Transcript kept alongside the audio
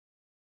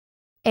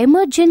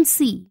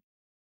emergency.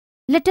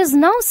 Let us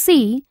now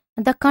see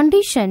the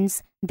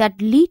conditions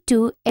that lead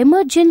to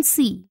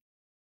emergency.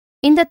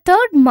 In the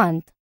 3rd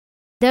month,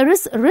 there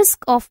is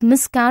risk of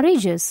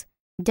miscarriages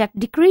that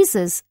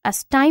decreases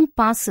as time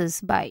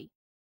passes by.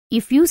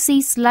 If you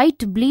see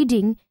slight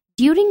bleeding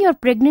during your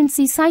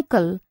pregnancy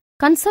cycle,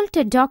 consult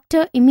a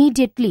doctor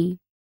immediately.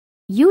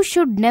 You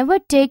should never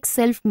take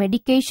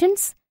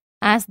self-medications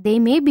as they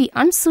may be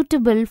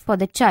unsuitable for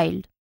the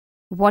child.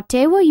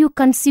 Whatever you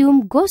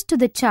consume goes to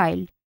the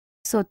child,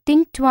 so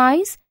think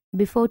twice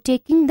before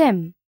taking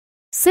them.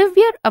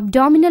 Severe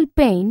abdominal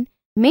pain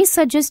may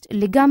suggest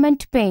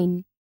ligament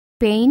pain,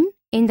 pain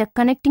in the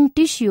connecting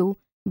tissue,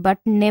 but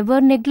never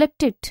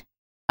neglect it.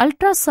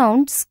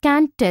 Ultrasound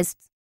scan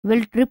tests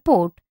will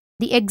report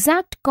the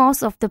exact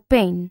cause of the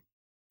pain.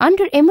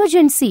 Under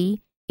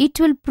emergency,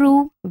 it will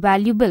prove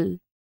valuable.